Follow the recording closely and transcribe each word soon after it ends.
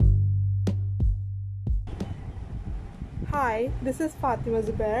Hi, this is Fatima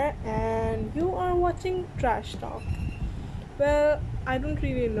Zubair, and you are watching Trash Talk. Well, I don't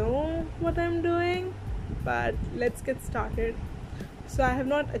really know what I'm doing, but let's get started. So, I have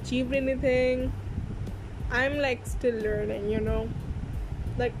not achieved anything. I'm like still learning.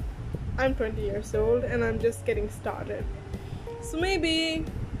 Like, I'm 20 years old and I'm just getting started. So, maybe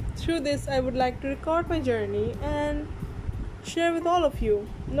through this, I would like to record my journey and share with all of you.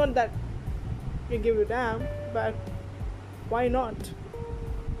 Not that you give a damn, but why not?